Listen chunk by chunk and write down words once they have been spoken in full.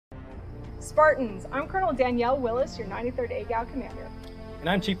Spartans, I'm Colonel Danielle Willis, your 93rd AGOW commander. And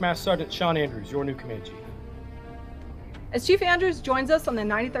I'm Chief Master Sergeant Sean Andrews, your new command chief. As Chief Andrews joins us on the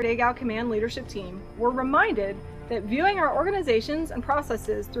 93rd AGOW command leadership team, we're reminded that viewing our organizations and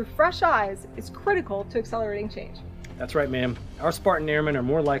processes through fresh eyes is critical to accelerating change. That's right, ma'am. Our Spartan Airmen are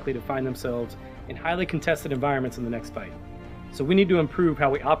more likely to find themselves in highly contested environments in the next fight. So we need to improve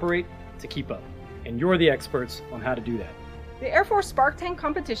how we operate to keep up. And you're the experts on how to do that. The Air Force Spark Tank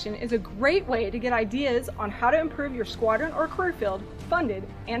competition is a great way to get ideas on how to improve your squadron or career field, funded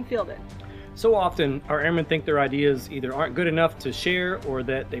and fielded. So often, our airmen think their ideas either aren't good enough to share, or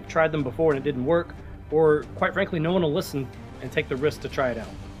that they've tried them before and it didn't work, or quite frankly, no one will listen and take the risk to try it out.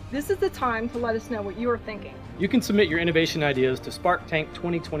 This is the time to let us know what you are thinking. You can submit your innovation ideas to Spark Tank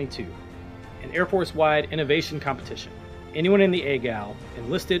 2022, an Air Force-wide innovation competition. Anyone in the AGOW,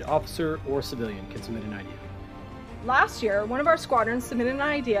 enlisted officer or civilian, can submit an idea. Last year, one of our squadrons submitted an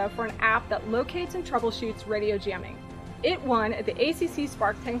idea for an app that locates and troubleshoots radio jamming. It won at the ACC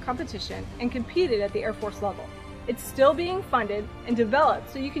Spark Tank competition and competed at the Air Force level. It's still being funded and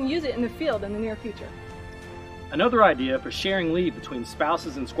developed so you can use it in the field in the near future. Another idea for sharing lead between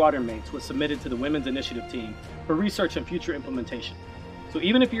spouses and squadron mates was submitted to the Women's Initiative team for research and future implementation. So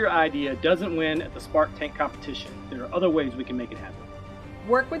even if your idea doesn't win at the Spark Tank competition, there are other ways we can make it happen.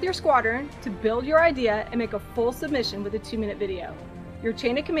 Work with your squadron to build your idea and make a full submission with a 2-minute video. Your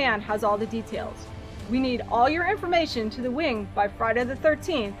chain of command has all the details. We need all your information to the wing by Friday the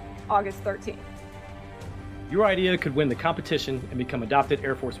 13th, August 13th. Your idea could win the competition and become adopted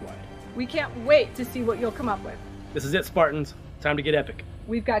Air Force-wide. We can't wait to see what you'll come up with. This is it, Spartans. Time to get epic.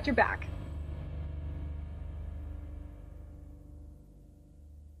 We've got your back.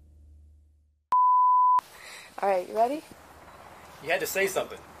 All right, you ready? You had to say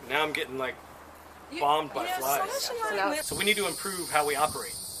something. Now I'm getting like bombed by flies. So we need to improve how we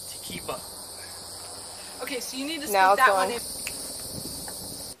operate to keep up. Okay, so you need to now split that one in.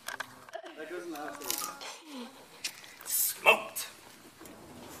 That goes in the smoked.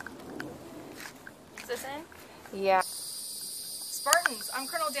 Is this in? Yeah. Spartans, I'm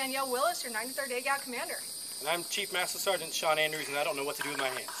Colonel Danielle Willis, your 93rd AGOW commander. And I'm Chief Master Sergeant Sean Andrews, and I don't know what to do with my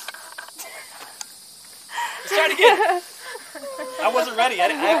hands. Let's try it again. I wasn't ready.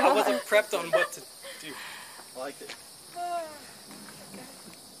 I wasn't prepped on what to do. I liked it.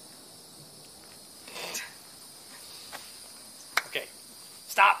 Okay.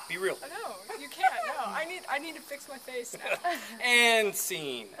 Stop. Be real. No, you can't. No, I need to fix my face now. And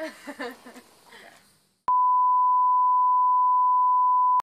scene.